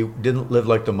say we didn't live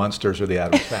like the Munsters or the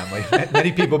Addams Family.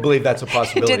 Many people believe that's a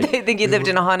possibility. Did they think you lived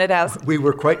in a haunted house? We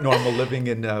were quite normal living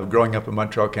growing up in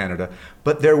Montreal, Canada.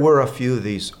 But there were a few of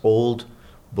these old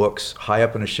books high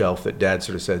up on a shelf that Dad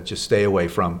sort of said, just stay away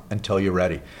from until you're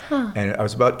ready. Huh. And I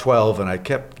was about 12, and I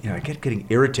kept getting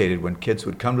irritated when kids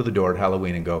would come to the door at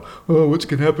Halloween and go, oh, what's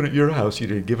going to happen at your house? You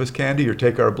did give us candy or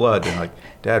take our blood? And I'm like,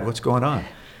 Dad, what's going on?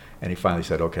 And he finally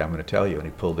said, okay, I'm going to tell you. And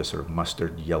he pulled this sort of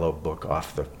mustard yellow book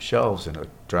off the shelves, and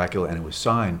Dracula, and it was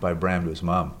signed by Bram to his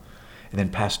mom, and then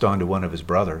passed on to one of his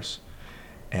brothers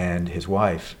and his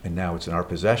wife, and now it's in our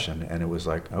possession. And it was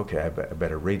like, okay, I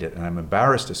better read it. And I'm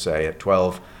embarrassed to say, at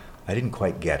 12, I didn't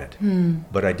quite get it.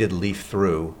 But I did leaf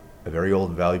through a very old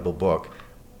and valuable book.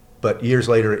 But years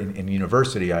later in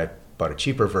university, I bought a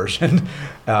cheaper version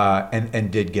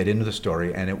and did get into the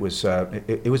story. And it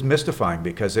was mystifying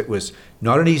because it was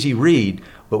not an easy read,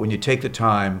 but when you take the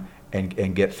time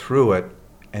and get through it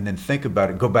and then think about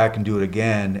it, go back and do it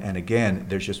again and again,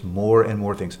 there's just more and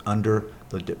more things under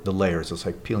the layers. It's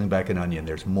like peeling back an onion.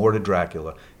 There's more to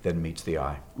Dracula than meets the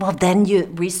eye. Well, then you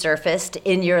resurfaced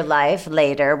in your life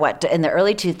later. In the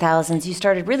early 2000s, you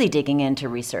started really digging into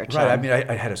research. Right. I mean,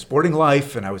 I had a sporting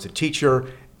life, and I was a teacher,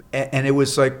 and it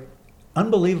was like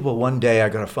unbelievable. One day I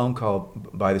got a phone call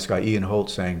by this guy, Ian Holt,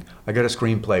 saying, I got a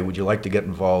screenplay. Would you like to get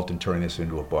involved in turning this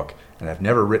into a book? And I've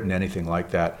never written anything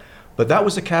like that. But that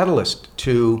was a catalyst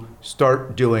to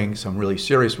start doing some really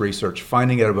serious research,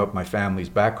 finding out about my family's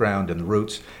background and the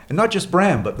roots, and not just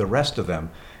Bram, but the rest of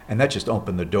them. And that just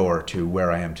opened the door to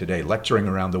where I am today, lecturing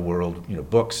around the world,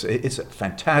 books. It's a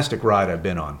fantastic ride I've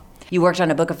been on. You worked on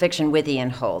a book of fiction with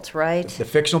Ian Holt, right? The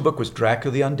fictional book was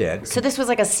Dracula the Undead. So this was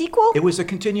like a sequel? It was a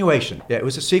continuation. Yeah, it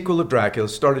was a sequel of Dracula. It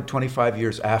started 25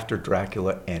 years after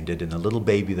Dracula ended, and the little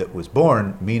baby that was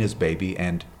born, Mina's baby,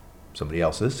 and somebody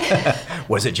else's.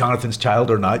 Was it Jonathan's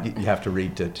child or not? You have to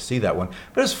read to see that one.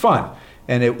 But it was fun,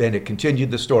 and it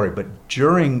continued the story. But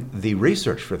during the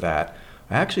research for that,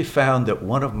 I actually found that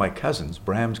one of my cousins,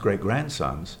 Bram's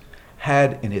great-grandsons,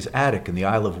 had in his attic in the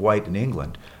Isle of Wight in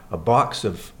England a box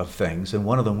of things, and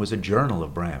one of them was a journal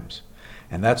of Bram's.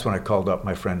 And that's when I called up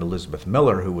my friend Elizabeth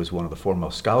Miller, who was one of the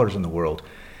foremost scholars in the world,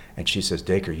 and she says,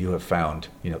 Dacre, you have found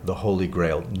the Holy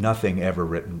Grail. Nothing ever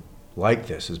written like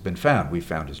this has been found. We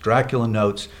found his Dracula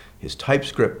notes, his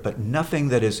typescript, but nothing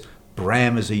that is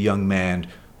Bram as a young man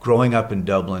growing up in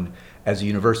Dublin as a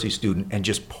university student and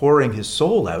just pouring his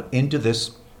soul out into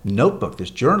this notebook,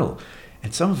 this journal.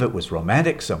 And some of it was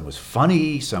romantic, some was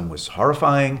funny, some was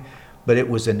horrifying, but it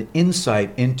was an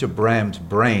insight into Bram's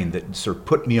brain that sort of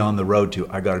put me on the road to,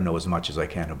 I got to know as much as I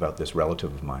can about this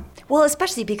relative of mine. Well,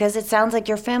 especially because it sounds like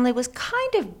your family was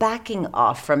kind of backing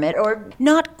off from it or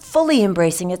not fully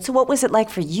embracing it. So what was it like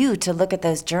for you to look at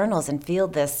those journals and feel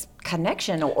this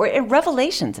connection or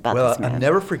revelations about this man? Well, I'll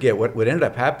never forget what ended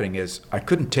up happening is I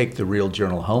couldn't take the real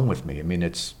journal home with me. I mean,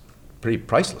 it's pretty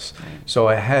priceless. So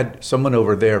I had someone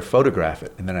over there photograph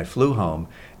it, and then I flew home,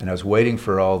 and I was waiting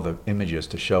for all the images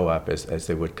to show up as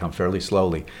they would come fairly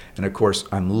slowly. And of course,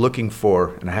 I'm looking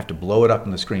for, and I have to blow it up on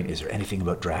the screen, is there anything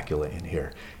about Dracula in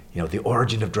here? The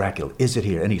origin of Dracula, is it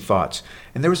here? Any thoughts?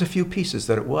 And there was a few pieces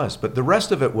that it was, but the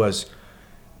rest of it was,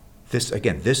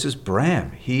 this is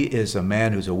Bram. He is a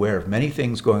man who's aware of many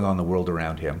things going on in the world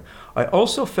around him. I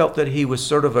also felt that he was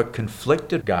sort of a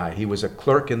conflicted guy. He was a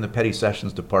clerk in the Petty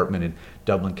Sessions Department in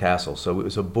Dublin Castle, so it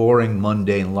was a boring,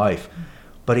 mundane life.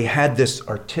 But he had this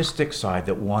artistic side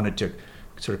that wanted to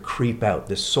sort of creep out,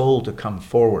 this soul to come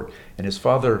forward. And his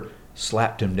father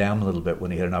slapped him down a little bit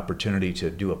when he had an opportunity to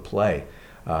do a play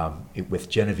with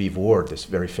Genevieve Ward, this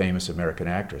very famous American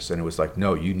actress. And it was like,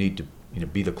 no, you need to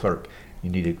be the clerk. We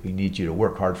need you to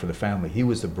work hard for the family. He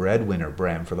was the breadwinner,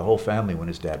 Bram, for the whole family when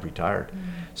his dad retired.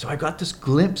 So I got this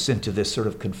glimpse into this sort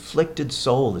of conflicted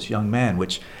soul, this young man,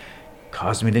 which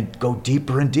caused me to go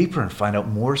deeper and deeper and find out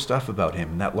more stuff about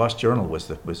him. And that Lost Journal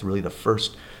was really the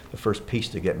first piece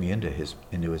to get me into his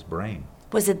brain.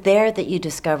 Was it there that you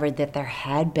discovered that there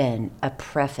had been a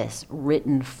preface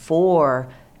written for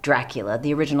Dracula,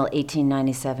 the original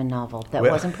 1897 novel, that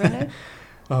wasn't printed?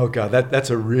 Oh, God, that's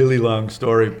a really long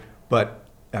story. But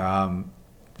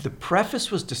the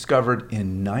preface was discovered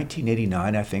in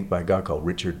 1989, I think, by a guy called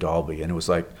Richard Dalby. And it was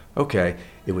like, okay,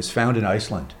 it was found in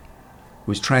Iceland. It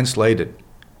was translated.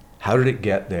 How did it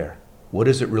get there? What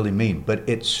does it really mean? But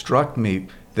it struck me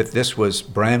that this was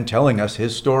Bram telling us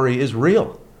his story is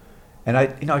real. And I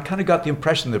kind of got the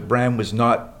impression that Bram was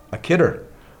not a kidder,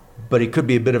 but he could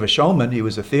be a bit of a showman. He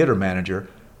was a theater manager.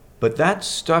 But that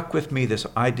stuck with me, this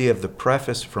idea of the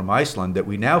preface from Iceland, that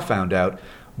we now found out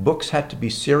books had to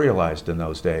be serialized in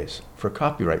those days for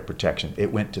copyright protection.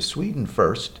 It went to Sweden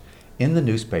first in the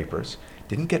newspapers,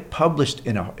 didn't get published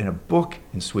in a book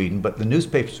in Sweden, but the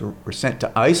newspapers were sent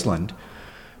to Iceland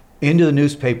into the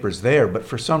newspapers there. But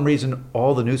for some reason,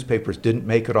 all the newspapers didn't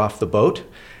make it off the boat.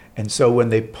 And so when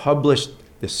they published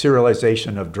the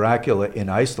serialization of Dracula in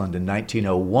Iceland in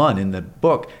 1901 in the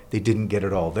book, they didn't get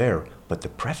it all there, but the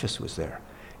preface was there.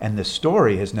 And the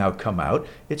story has now come out.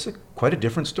 It's quite a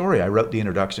different story. I wrote the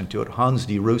introduction to it. Hans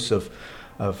de Roos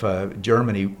of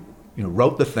Germany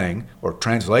wrote the thing, or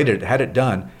translated it, had it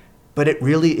done, but it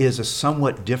really is a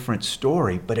somewhat different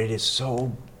story, but it is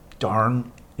so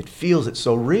it feels it's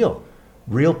so real.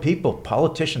 Real people,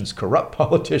 politicians, corrupt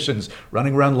politicians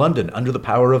running around London under the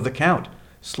power of the Count.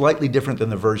 Slightly different than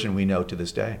the version we know to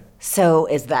this day. So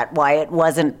is that why it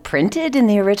wasn't printed in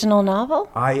the original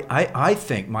novel? I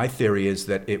think my theory is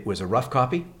that it was a rough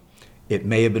copy. It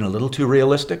may have been a little too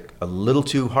realistic, a little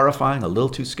too horrifying, a little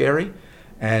too scary.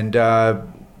 And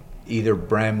either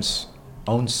Bram's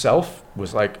own self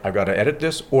was like, I've got to edit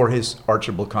this, or his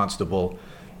Archibald Constable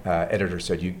editor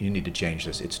said, you need to change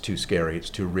this. It's too scary.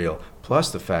 It's too real.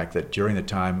 Plus the fact that during the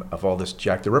time of all this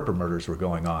Jack the Ripper murders were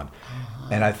going on.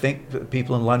 And I think the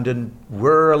people in London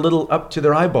were a little up to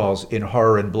their eyeballs in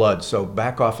horror and blood. So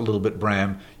back off a little bit,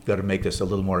 Bram. You've got to make this a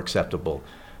little more acceptable.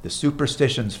 The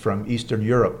superstitions from Eastern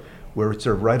Europe were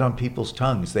sort of right on people's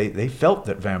tongues. They felt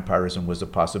that vampirism was a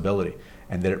possibility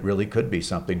and that it really could be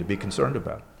something to be concerned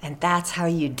about. And that's how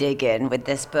you dig in with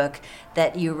this book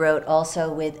that you wrote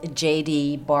also with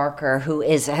J.D. Barker, who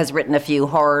has written a few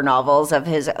horror novels of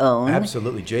his own.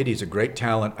 Absolutely. J.D.'s a great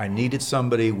talent. I needed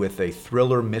somebody with a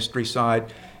thriller mystery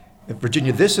side.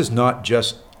 Virginia, this is not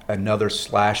just another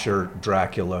slasher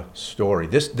Dracula story.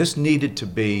 This needed to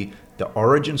be the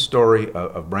origin story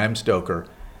of Bram Stoker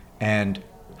and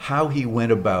how he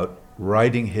went about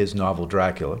writing his novel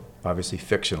Dracula, obviously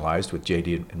fictionalized with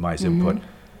J.D. and my input,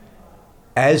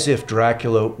 as if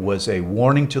Dracula was a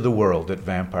warning to the world that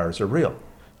vampires are real.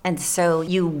 And so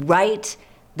you write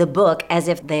the book as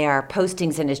if they are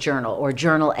postings in his journal or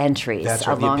journal entries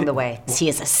along the way. He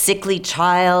is a sickly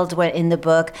child in the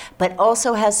book, but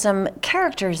also has some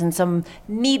characters and some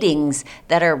meetings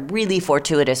that are really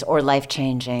fortuitous or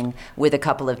life-changing with a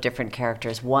couple of different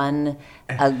characters. One,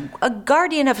 a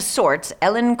guardian of sorts,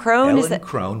 Ellen Crone. Ellen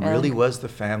Crone really was the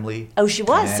family. Oh, she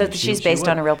was? So she's based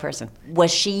on a real person.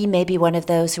 Was she maybe one of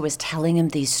those who was telling him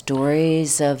these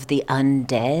stories of the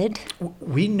undead?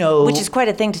 We know... Which is quite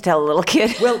a thing to tell a little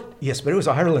kid. Well, yes, but it was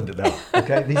Ireland though,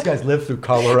 okay? These guys lived through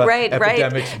cholera,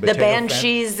 epidemics, the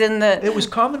banshees and the... It was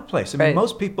commonplace. I mean,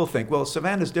 most people think, well,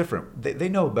 Savannah's different. They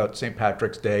know about St.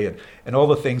 Patrick's Day and all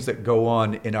the things that go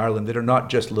on in Ireland that are not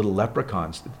just little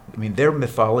leprechauns. I mean, their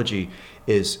mythology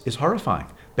is horrifying.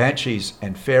 Banshees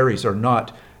and fairies are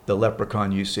not the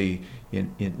leprechaun you see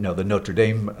in the Notre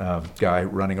Dame guy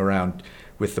running around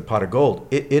with the pot of gold.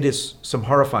 It is some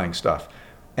horrifying stuff.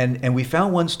 And we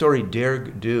found one story,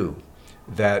 Derg Du,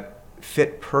 that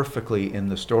fit perfectly in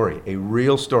the story, a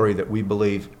real story that we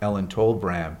believe Ellen told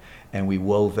Bram, and we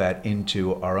wove that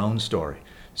into our own story.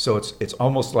 So it's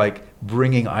almost like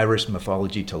bringing Irish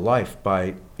mythology to life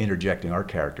by interjecting our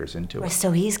characters into it.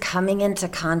 So he's coming into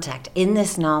contact in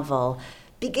this novel,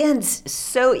 begins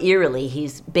so eerily.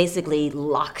 He's basically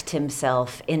locked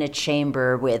himself in a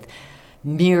chamber with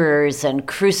mirrors and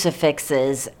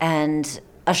crucifixes and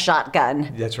a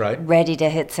shotgun. That's right. Ready to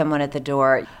hit someone at the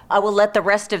door. I will let the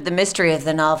rest of the mystery of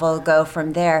the novel go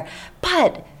from there.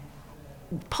 But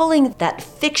pulling that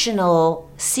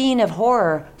fictional scene of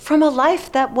horror from a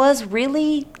life that was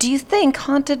really, do you think,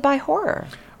 haunted by horror?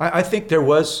 I think there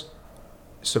was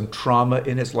some trauma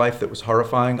in his life that was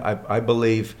horrifying. I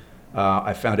believe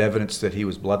I found evidence that he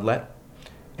was bloodlet.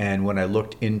 And when I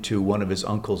looked into one of his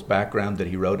uncle's background, that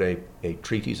he wrote a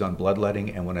treatise on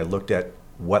bloodletting, and when I looked at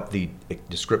what the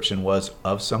description was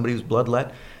of somebody who's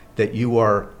bloodlet, that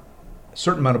a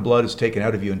certain amount of blood is taken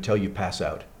out of you until you pass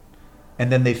out.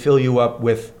 And then they fill you up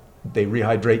they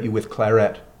rehydrate you with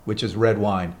claret, which is red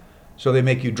wine. So they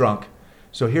make you drunk.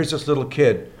 So here's this little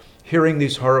kid hearing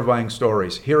these horrifying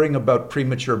stories, hearing about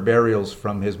premature burials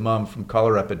from his mom from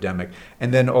cholera epidemic,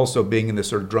 and then also being in this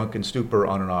sort of drunken stupor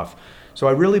on and off. So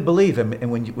I really believe,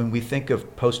 and when we think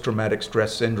of post-traumatic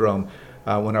stress syndrome,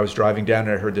 when I was driving down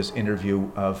and I heard this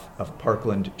interview of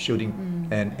Parkland shooting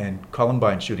and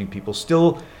Columbine shooting people,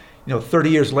 still, 30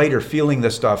 years later feeling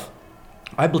this stuff,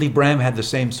 I believe Bram had the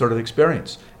same sort of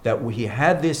experience, that he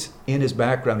had this in his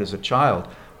background as a child,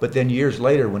 but then years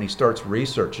later when he starts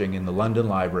researching in the London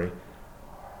Library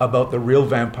about the real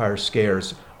vampire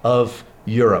scares of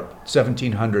Europe,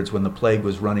 1700s when the plague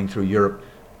was running through Europe,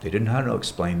 they didn't know how to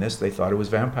explain this. They thought it was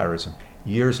vampirism.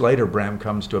 Years later, Bram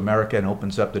comes to America and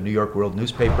opens up the New York World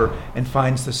newspaper and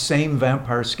finds the same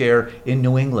vampire scare in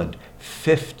New England.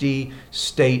 50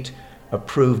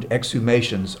 state-approved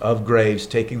exhumations of graves,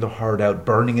 taking the heart out,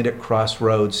 burning it at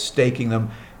crossroads, staking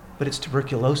them. But it's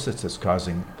tuberculosis that's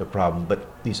causing the problem.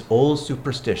 But these old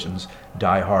superstitions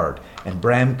die hard. And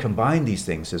Bram combined these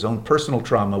things, his own personal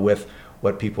trauma, with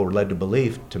what people were led to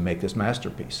believe to make this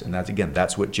masterpiece. And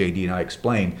that's what J.D. and I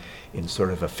explain in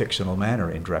sort of a fictional manner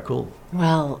in Dracul.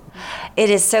 Well, it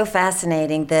is so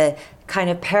fascinating, the kind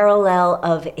of parallel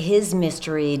of his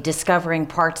mystery, discovering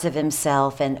parts of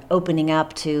himself and opening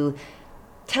up to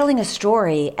telling a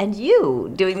story, and you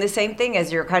doing the same thing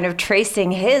as you're kind of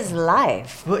tracing his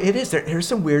life. Well, it is. There's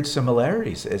some weird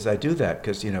similarities as I do that,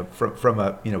 because from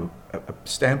a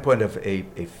standpoint of a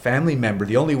family member,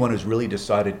 the only one who's really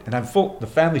decided, and the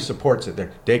family supports it.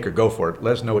 They're, Dacre, go for it.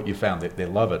 Let us know what you found. They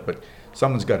love it, but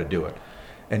someone's got to do it.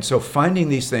 And so finding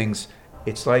these things,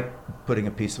 it's like putting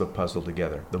a piece of a puzzle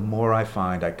together. The more I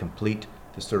find, I complete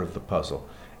the puzzle.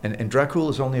 And Dracul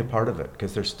is only a part of it,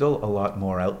 because there's still a lot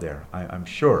more out there. I'm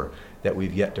sure that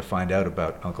we've yet to find out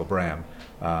about Uncle Bram,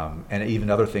 and even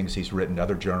other things he's written,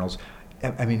 other journals.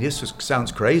 I mean,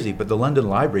 sounds crazy, but the London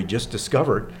Library just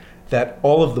discovered that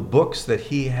all of the books that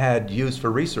he had used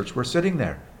for research were sitting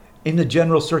there in the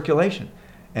general circulation.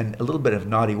 And a little bit of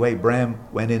naughty way, Bram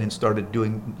went in and started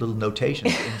doing little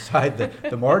notations inside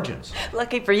the margins.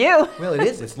 Lucky for you. Well, it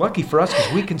is. It's lucky for us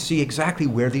because we can see exactly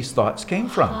where these thoughts came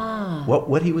from,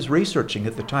 what he was researching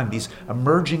at the time, these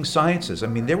emerging sciences. I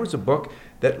mean, there was a book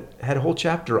that had a whole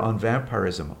chapter on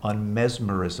vampirism, on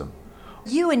mesmerism.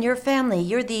 You and your family,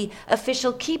 you're the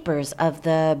official keepers of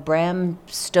the Bram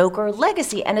Stoker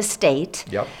legacy and estate.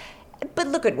 Yep. But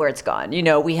look at where it's gone.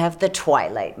 We have the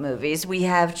Twilight movies, we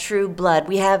have True Blood,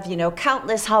 we have,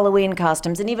 countless Halloween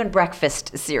costumes, and even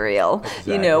breakfast cereal.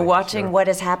 Exactly, watching what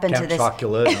has happened Camp to this.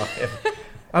 Chocula.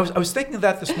 I was thinking of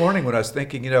that this morning when I was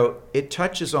thinking, it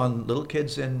touches on little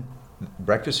kids in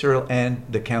breakfast cereal and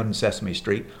The Count in Sesame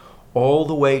Street, all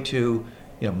the way to,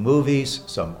 movies,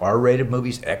 some R-rated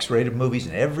movies, X-rated movies,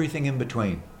 and everything in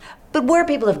between. But where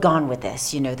people have gone with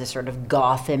this, the sort of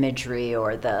goth imagery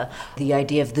or the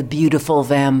idea of the beautiful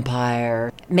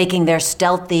vampire making their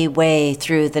stealthy way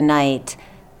through the night.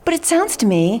 But it sounds to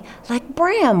me like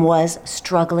Bram was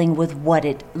struggling with what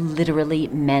it literally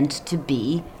meant to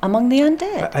be among the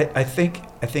undead. I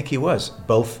think he was,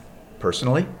 both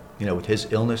personally, with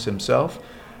his illness himself,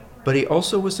 but he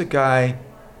also was a guy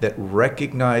that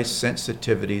recognized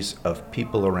sensitivities of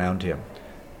people around him.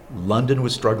 London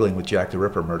was struggling with Jack the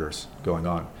Ripper murders going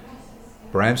on.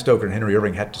 Bram Stoker and Henry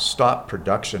Irving had to stop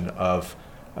production of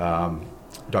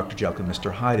Dr. Jekyll and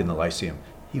Mr. Hyde in the Lyceum.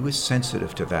 He was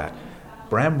sensitive to that.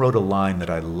 Bram wrote a line that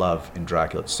I love in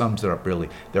Dracula. It sums it up really.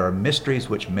 There are mysteries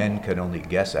which men can only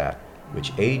guess at,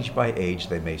 which age by age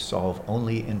they may solve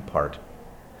only in part.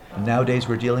 And nowadays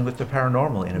we're dealing with the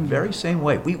paranormal in a very same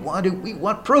way. We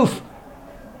want proof,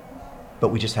 but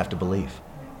we just have to believe.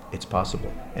 It's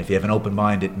possible. And if you have an open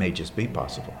mind, it may just be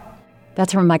possible.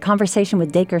 That's from my conversation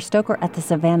with Dacre Stoker at the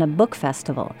Savannah Book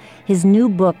Festival. His new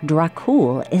book,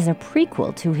 Dracul, is a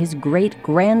prequel to his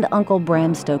great-grand-uncle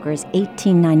Bram Stoker's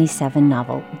 1897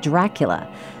 novel, Dracula.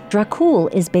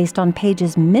 Dracul is based on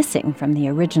pages missing from the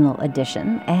original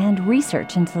edition and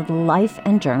research into the life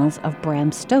and journals of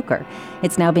Bram Stoker.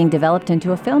 It's now being developed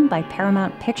into a film by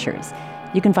Paramount Pictures.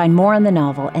 You can find more on the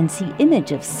novel and see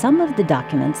image of some of the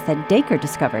documents that Dacre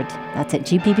discovered. That's at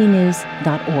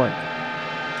gpbnews.org.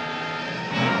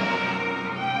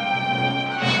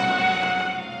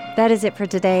 That is it for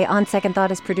today. On Second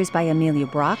Thought is produced by Amelia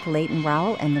Brock, Leighton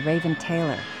Rowell, and Raven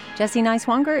Taylor. Jesse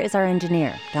Neiswanger is our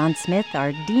engineer. Don Smith,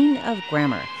 our Dean of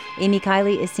Grammar. Amy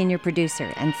Kiley is senior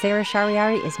producer, and Sarah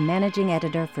Shariari is managing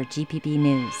editor for GPB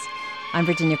News. I'm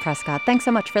Virginia Prescott. Thanks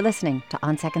so much for listening to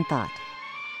On Second Thought.